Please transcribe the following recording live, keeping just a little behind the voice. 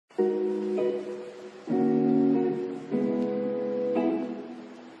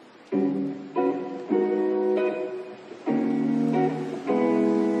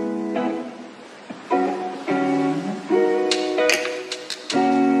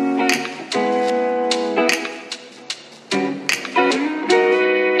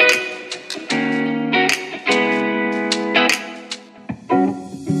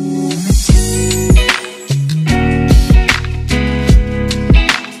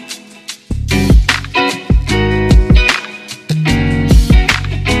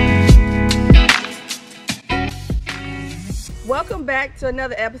to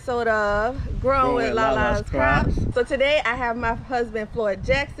another episode of Growing with Lala's Crops. So today I have my husband Floyd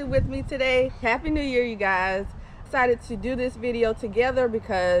Jackson with me today. Happy New Year, you guys. Excited to do this video together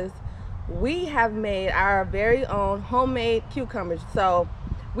because we have made our very own homemade cucumbers. So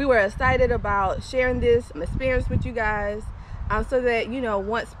we were excited about sharing this experience with you guys. So that, you know,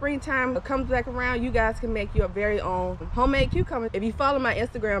 once springtime comes back around, you guys can make your very own homemade cucumbers. If you follow my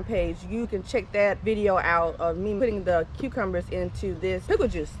Instagram page, you can check that video out of me putting the cucumbers into this pickle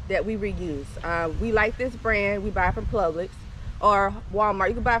juice that we reuse. We like this brand. We buy from Publix or Walmart.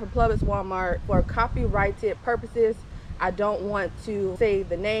 You can buy from Publix, Walmart. For copyrighted purposes, I don't want to say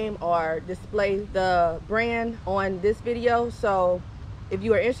the name or display the brand on this video. So if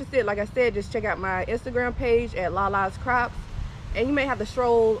you are interested, like I said, just check out my Instagram page at Lala's Crops. And you may have to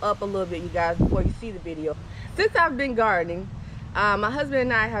stroll up a little bit, you guys, before you see the video. Since I've been gardening, my husband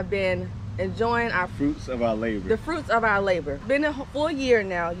and I have been enjoying our fruits of our labor. The fruits of our labor. Been a full year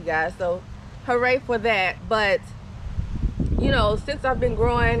now, you guys, so hooray for that. But, you know, since I've been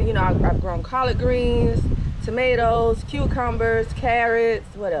growing, you know, I've grown collard greens, tomatoes, cucumbers,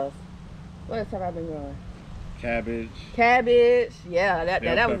 carrots, what else? What else have I been growing? Cabbage, yeah,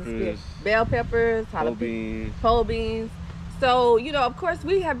 that was good. Bell peppers, pole beans. So, you know, of course,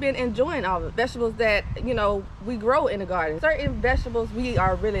 we have been enjoying all the vegetables that, you know, we grow in the garden. Certain vegetables we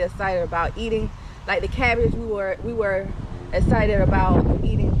are really excited about eating, like the cabbage. We were excited about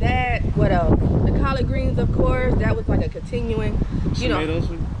eating that. What else? The collard greens, of course. That was like a continuing, you know.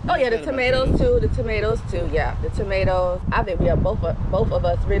 Oh yeah, the tomatoes too. The tomatoes too. Yeah, the tomatoes. I think we have both of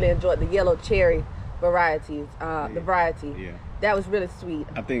us really enjoyed the yellow cherry varieties. The variety. Yeah. That was really sweet.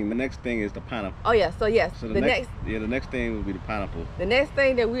 I think the next thing is the pineapple. Oh yeah, so yes. So the next thing will be the pineapple. The next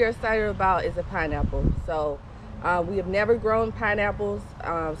thing that we are excited about is the pineapple. So we have never grown pineapples,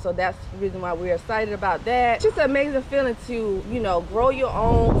 so that's the reason why we're excited about that. It's just an amazing feeling to, you know, grow your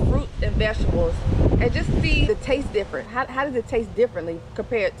own fruits and vegetables and just see the taste different. How does it taste differently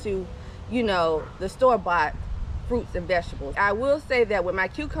compared to, you know, the store-bought fruits and vegetables? I will say that with my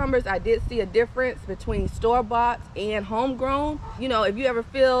cucumbers, I did see a difference between store-bought and homegrown. You know, if you ever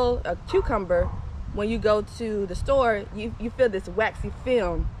feel a cucumber when you go to the store, you feel this waxy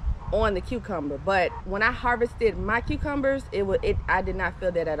film on the cucumber. But when I harvested my cucumbers, I did not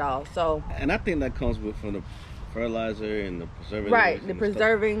feel that at all. So, and I think that comes from the fertilizer and the preservatives. Right, the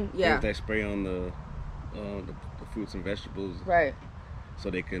preserving, yeah. They spray on the fruits and vegetables. Right. So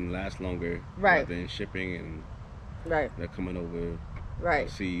they can last longer. Right. Rather than shipping and they're coming over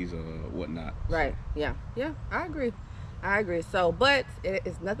seas or whatnot. Right. Yeah. I agree. So, but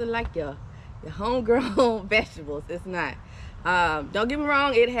it's nothing like your homegrown vegetables. It's not. Don't get me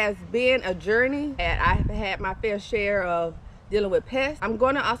wrong, it has been a journey, and I've had my fair share of dealing with pests. I'm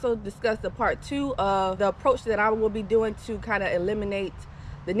going to also discuss the part 2 of the approach that I will be doing to kind of eliminate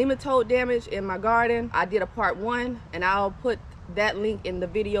the nematode damage in my garden. I did a part 1, and I'll put that link in the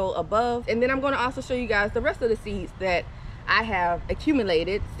video above. And then I'm going to also show you guys the rest of the seeds that I have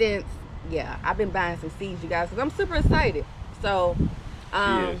accumulated since, yeah, I've been buying some seeds, you guys, because I'm super excited. So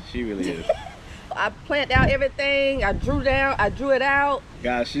she really is. I planted out everything. I drew it out.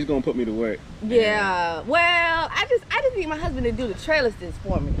 Guys, she's gonna put me to work. Yeah. Well, I just need my husband to do the trailer sticks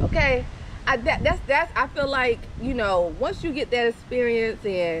for me. Okay. I feel like, you know, once you get that experience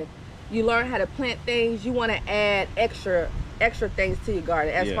and you learn how to plant things, you want to add extra things to your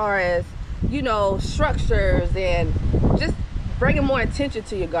garden as far as, you know, structures and just bringing more attention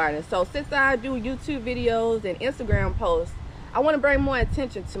to your garden. So since I do YouTube videos and Instagram posts, I want to bring more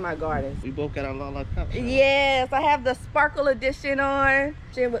attention to my gardens. We both got our Lala cups. Yes, I have the sparkle edition on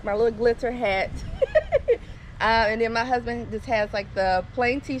with my little glitter hat. And then my husband just has like the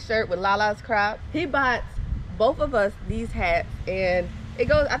plain t-shirt with Lala's Crop. He bought both of us these hats, and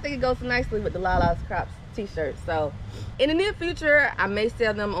I think it goes nicely with the Lala's Crops t-shirt. So in the near future, I may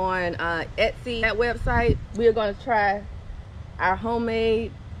sell them on Etsy, that website. We are going to try our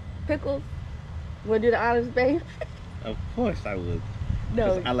homemade pickles. You want to do the honors, babe? Of course I would.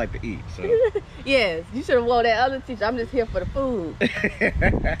 No, I like to eat, so. Yes, you should have worn that other t-shirt. I'm just here for the food.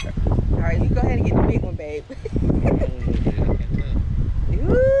 All right, you go ahead and get the big one, babe.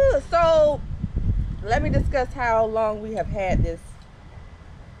 Ooh, so let me discuss how long we have had this.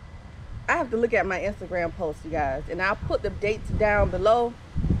 I have to look at my Instagram post, you guys, and I'll put the dates down below,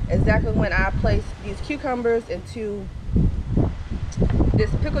 exactly when I placed these cucumbers into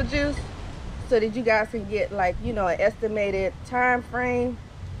this pickle juice, so that you guys can get, like, you know, an estimated time frame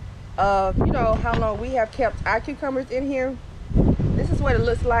of, you know, how long we have kept our cucumbers in here. This is what it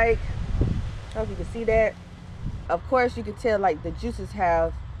looks like. I don't know if you can see that. Of course, you can tell, like, the juices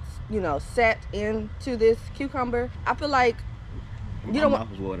have, you know, set into this cucumber. I feel like My mouth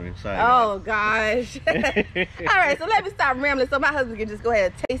was watering. Sorry. Oh gosh. All right, so let me stop rambling so my husband can just go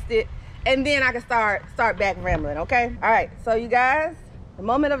ahead and taste it, and then I can start back rambling. Okay. All right. So you guys, the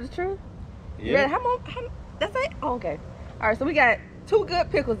moment of the truth. Yeah. How that's it. Oh, okay. All right. So we got 2 good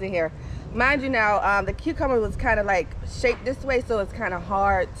pickles in here. Mind you now, the cucumber was kind of like shaped this way, so it's kind of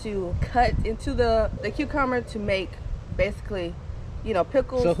hard to cut into the cucumber to make basically, you know,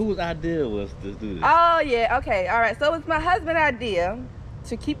 pickles. So whose idea was to do this? Oh yeah, okay, all right. So it was my husband's idea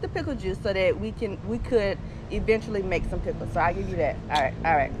to keep the pickle juice so that we could eventually make some pickles. So I give you that. All right.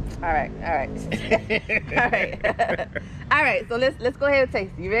 all right. All right. So let's go ahead and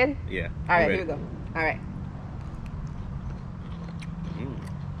taste it. You ready? Yeah. All right, here we go. All right.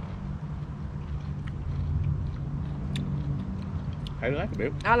 How do you like it,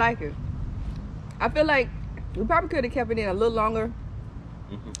 babe? I like it. I feel like we probably could have kept it in a little longer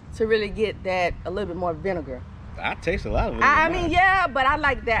to really get that a little bit more vinegar. I taste a lot of it. I mean, yeah, but I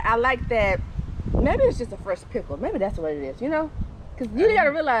like that. I like that. Maybe it's just a fresh pickle. Maybe that's what it is, you know? Because you got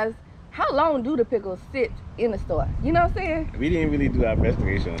to realize, how long do the pickles sit in the store? You know what I'm saying? We didn't really do our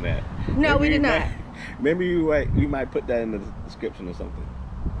investigation on that. No, we did not. Maybe we might put that in the description or something.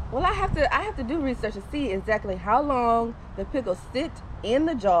 Well, I have to do research to see exactly how long the pickles sit in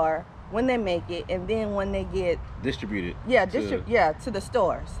the jar when they make it, and then when they get distributed. Yeah, to the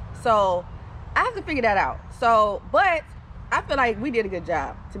stores. So I have to figure that out. So, but I feel like we did a good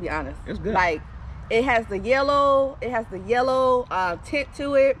job, to be honest. It's good. Like it has the yellow tint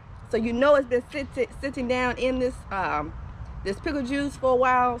to it, so you know it's been sitting down in this this pickle juice for a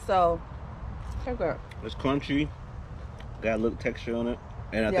while. So okay. It's crunchy, got a little texture on it.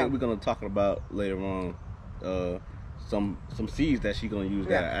 And I think we're gonna talk about later on some seeds that she's gonna use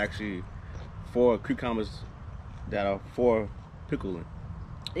that are actually for cucumbers that are for pickling.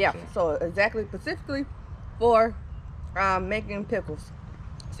 Yeah. So exactly, specifically for making pickles.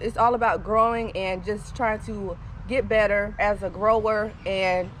 It's all about growing and just trying to get better as a grower,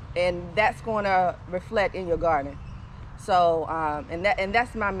 and that's going to reflect in your garden. So and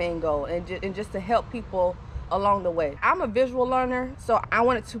that's my main goal, and just to help people along the way. I'm a visual learner, so I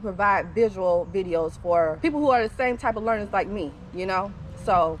wanted to provide visual videos for people who are the same type of learners like me, you know?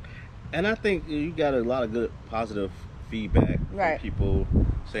 So. And I think you got a lot of good positive feedback from people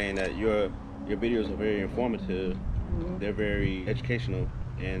saying that your videos are very informative, they're very educational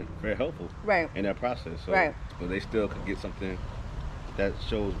and very helpful in that process. So, but they still could get something that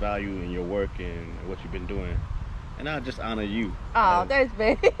shows value in your work and what you've been doing. And I just honor you. Oh, thanks,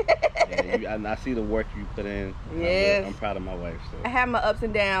 baby. And I see the work you put in. Yes. I'm proud of my wife. So. I have my ups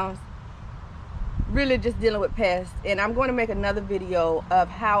and downs, really just dealing with pests. And I'm going to make another video of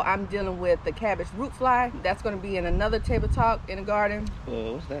how I'm dealing with the cabbage root fly. That's going to be in another table talk in the garden.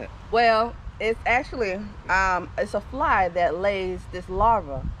 What's that? Well, it's actually, it's a fly that lays this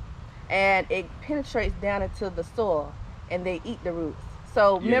larva. And it penetrates down into the soil. And they eat the roots.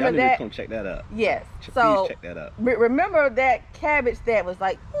 So remember that. Come check that out. Yes. Please check that out. Remember that cabbage that was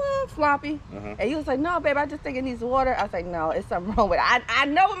like floppy, and you was like, "No, babe, I just think it needs water." I was like, "No, it's something wrong with it. I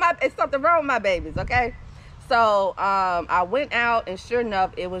know it's something wrong with my babies." Okay. So I went out, and sure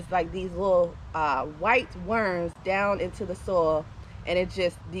enough, it was like these little white worms down into the soil, and it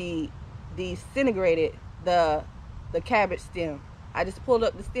just disintegrated the cabbage stem. I just pulled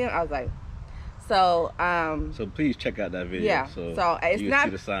up the stem. I was like. So please check out that video. Yeah. So it's you not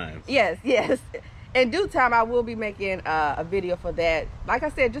see the signs. Yes. In due time, I will be making a video for that. Like I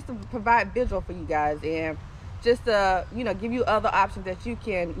said, just to provide visual for you guys, and just to give you other options that you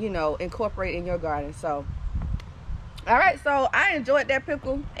can incorporate in your garden. So, all right. So I enjoyed that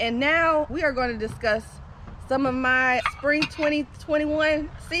pickle, and now we are going to discuss some of my spring 2021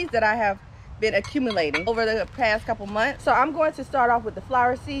 seeds that I have been accumulating over the past couple months. So I'm going to start off with the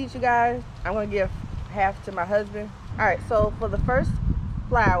flower seeds, you guys. I'm going to give half to my husband. All right, so for the first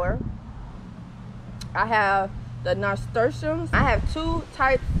flower, I have the nasturtiums. I have 2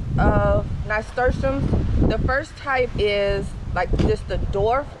 types of nasturtiums. The first type is like just the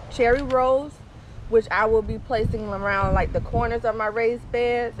dwarf cherry rose, which I will be placing around like the corners of my raised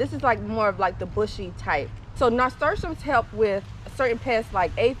bed. This is like more of like the bushy type. So nasturtiums help with certain pests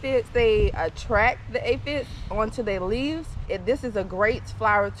like aphids. They attract the aphids onto their leaves. This is a great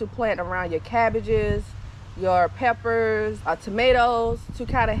flower to plant around your cabbages, your peppers, tomatoes, to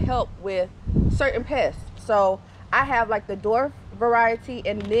kind of help with certain pests. So I have like the dwarf variety,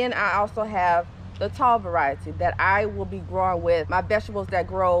 and then I also have the tall variety that I will be growing with my vegetables that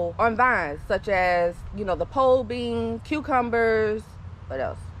grow on vines, such as the pole beans, cucumbers. What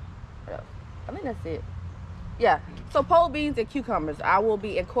else? I think that's it. Yeah, so pole beans and cucumbers. I will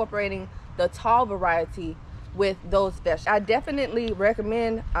be incorporating the tall variety with those vegetables. I definitely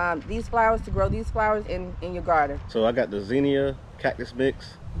recommend these flowers, to grow these flowers in your garden. So I got the zinnia cactus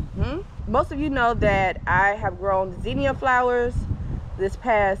mix. Most of you know that I have grown zinnia flowers this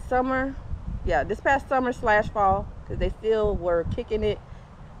past summer. Yeah, this past summer / fall, because they still were kicking it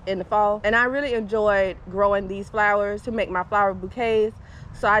in the fall. And I really enjoyed growing these flowers to make my flower bouquets.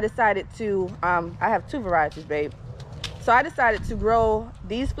 So I decided to, I have 2 varieties, babe. So I decided to grow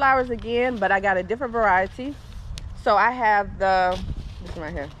these flowers again, but I got a different variety. So I have this one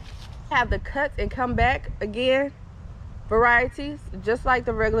right here. I have the cut and come back again varieties, just like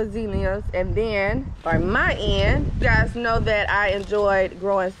the regular zinnias. And then on my end, you guys know that I enjoyed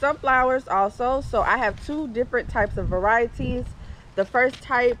growing sunflowers also. So I have 2 different types of varieties. The first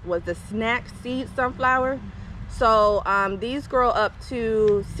type was the snack seed sunflower. So these grow up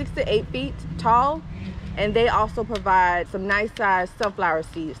to 6 to 8 feet tall, and they also provide some nice sized sunflower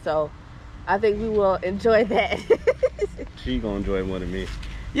seeds. So I think we will enjoy that. She gonna enjoy it more than me.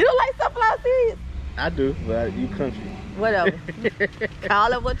 You don't like sunflower seeds? I do, but you country. Whatever.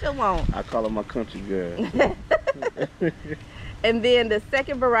 Call it what you want. I call it my country girl. And then the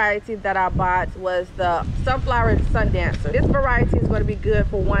second variety that I bought was the Sunflower Sundancer. This variety is going to be good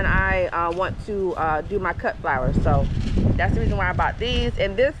for when I want to do my cut flowers. So that's the reason why I bought these.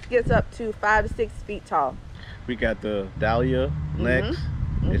 And this gets up to 5 to 6 feet tall. We got the dahlia next.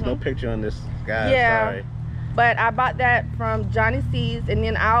 There's no picture on this, guys. Yeah, sorry. But I bought that from Johnny Seeds. And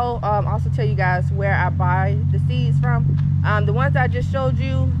then I'll also tell you guys where I buy the seeds from. The ones I just showed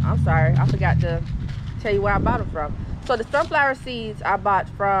you, I'm sorry, I forgot to tell you where I bought them from. So the sunflower seeds I bought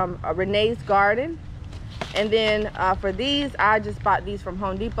from Renee's Garden. And then for these, I just bought these from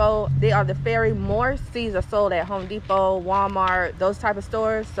Home Depot. They are the Fairy Moore seeds. Are sold at Home Depot, Walmart, those type of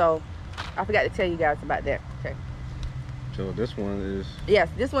stores. So I forgot to tell you guys about that. Okay. So this one is... Yes,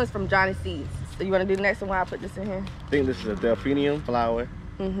 this one's from Johnny Seeds. So you want to do the next one while I put this in here? I think this is a delphinium flower.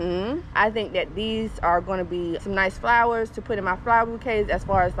 I think that these are going to be some nice flowers to put in my flower bouquets, as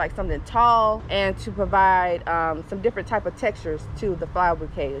far as like something tall, and to provide some different type of textures to the flower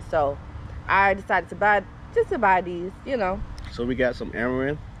bouquets. So I decided to buy these, you know. So we got some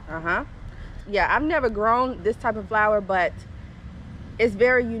amaranth. Yeah, I've never grown this type of flower, but it's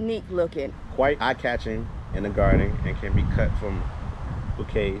very unique looking. Quite eye-catching in the garden and can be cut from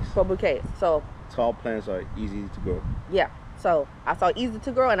bouquets. For bouquets. So tall plants are easy to grow. Yeah. So I saw easy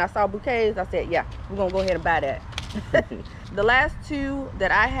to grow and I saw bouquets. I said, yeah, we're gonna go ahead and buy that. The last 2 that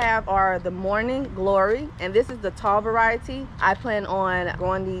I have are the Morning Glory, and this is the tall variety. I plan on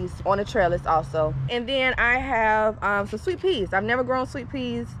growing these on a trellis also. And then I have some sweet peas. I've never grown sweet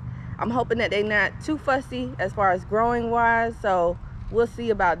peas. I'm hoping that they're not too fussy as far as growing wise, so we'll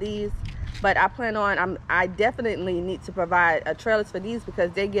see about these. But I plan on, I definitely need to provide a trellis for these because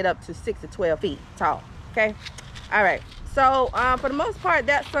they get up to 6 to 12 feet tall. Okay, all right. So for the most part,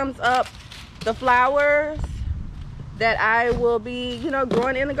 that sums up the flowers that I will be, you know,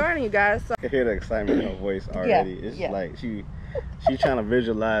 growing in the garden, you guys. So I can hear the excitement in her voice already. It's like she's trying to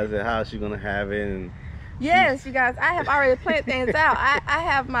visualize it, how she's gonna have it. And yes, you guys, I have already planned things out. I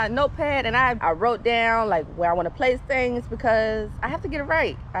have my notepad, and I wrote down like where I want to place things because I have to get it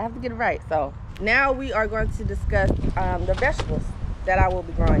right. So now we are going to discuss the vegetables that I will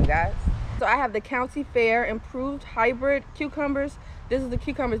be growing, guys. So I have the County Fair Improved Hybrid Cucumbers. This is the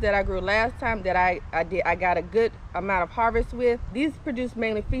cucumbers that I grew last time that I got a good amount of harvest with. These produce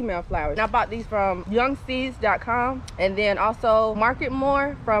mainly female flowers. And I bought these from youngseeds.com, and then also Market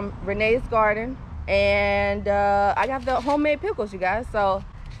More from Renee's Garden. And I got the homemade pickles, you guys. So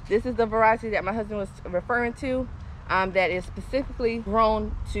this is the variety that my husband was referring to, that is specifically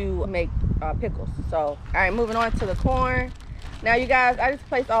grown to make pickles. So all right, moving on to the corn. Now you guys, I just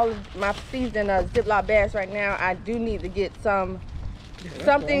placed all of my seeds in Ziploc bags right now. I do need to get something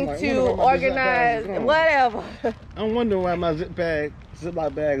to organize, whatever. I'm wondering why my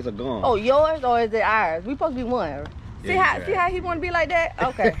Ziploc bags are gone. Oh, yours or is it ours? We supposed to be one. See how he want to be like that?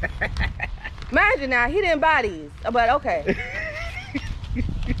 Okay. Mind you now, he didn't buy these, but okay.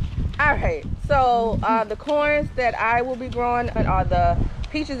 All right, so the corns that I will be growing are the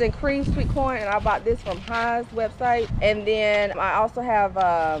peaches and cream sweet corn, and I bought this from Ha's website. And then I also have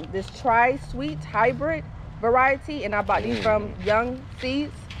this tri-sweet hybrid variety, and I bought these from youngseeds.com.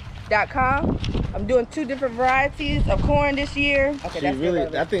 I'm doing 2 different varieties of corn this year. Okay, that's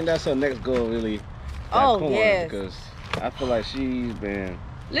really, I think that's her next goal, really. Oh, corn, yes. Because I feel like she's been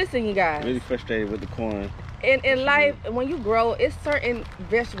listen, you guys, really frustrated with the corn. In life, when you grow, it's certain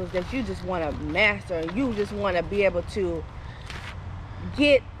vegetables that you just want to master, and you just want to be able to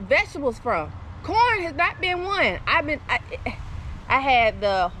get vegetables from. Corn has not been one. I had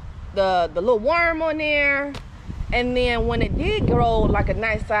the the little worm on there. And then when it did grow like a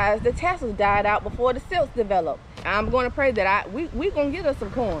nice size, the tassels died out before the silks developed. I'm going to pray that we gonna get us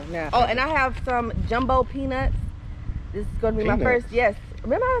some corn now. Oh, and I have some jumbo peanuts. This is going to be my first. Yes,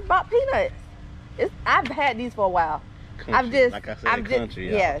 remember I bought peanuts. I've had these for a while. Country, like I said, country.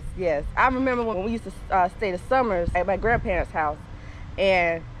 Yes. I remember when we used to stay the summers at my grandparents' house,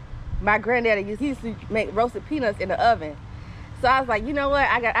 and my granddaddy used to make roasted peanuts in the oven. So I was like, you know what?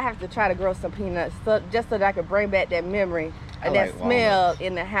 I have to try to grow some peanuts, just so that I could bring back that memory and that smell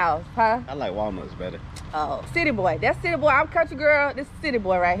in the house, huh? I like walnuts better. Oh, city boy. That's city boy. I'm country girl. This is city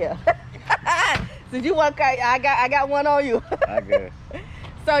boy right here. Since you want, I got one on you. I guess.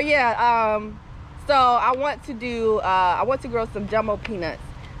 So yeah, so I want to grow some jumbo peanuts.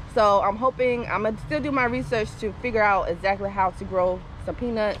 So I'm hoping, I'm gonna still do my research to figure out exactly how to grow some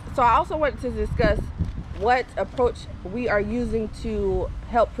peanuts. So I also wanted to discuss what approach we are using to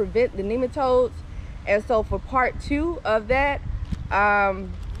help prevent the nematodes. And so for part 2 of that, I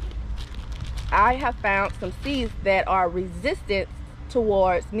have found some seeds that are resistant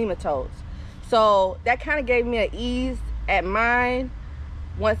towards nematodes. So that kind of gave me an ease at mind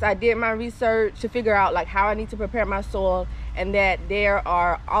once I did my research to figure out like how I need to prepare my soil, and that there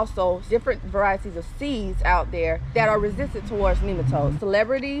are also different varieties of seeds out there that are resistant towards nematodes.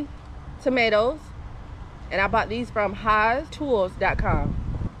 Celebrity tomatoes, and I bought these from HaasTools.com.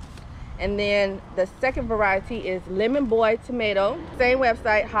 And then the second variety is Lemon Boy tomato. Same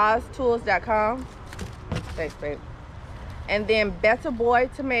website, HaasTools.com. Thanks, babe. And then Better Boy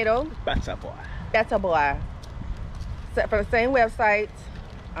tomato. Better Boy. Better Boy. So from the same website.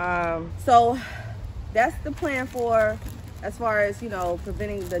 So that's the plan for, as far as, you know,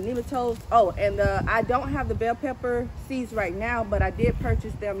 preventing the nematodes. Oh, and I don't have the bell pepper seeds right now, but I did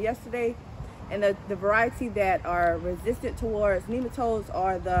purchase them yesterday. And the variety that are resistant towards nematodes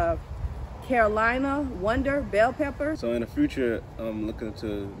are the Carolina Wonder bell pepper. So in the future, I'm looking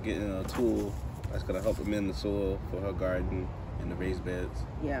to getting a tool that's gonna help amend the soil for her garden and the raised beds.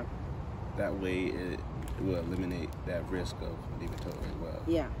 Yeah. That way it will eliminate that risk of nematodes as well.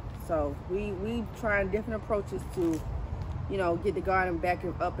 Yeah. So we trying different approaches to, you know, get the garden back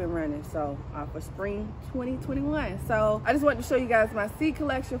up and running. So for spring 2021. So I just wanted to show you guys my seed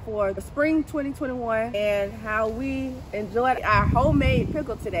collection for the spring 2021 and how we enjoyed our homemade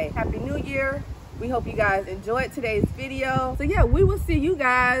pickle today. Happy New Year. We hope you guys enjoyed today's video. So yeah, we will see you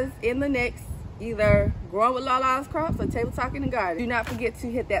guys in the next either Growing with Lala's Crops or Table Talk in the Garden. Do not forget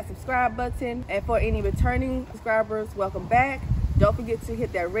to hit that subscribe button. And for any returning subscribers, welcome back. Don't forget to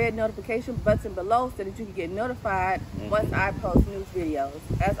hit that red notification button below so that you can get notified once I post new videos.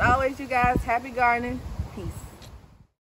 As always, you guys, happy gardening. Peace.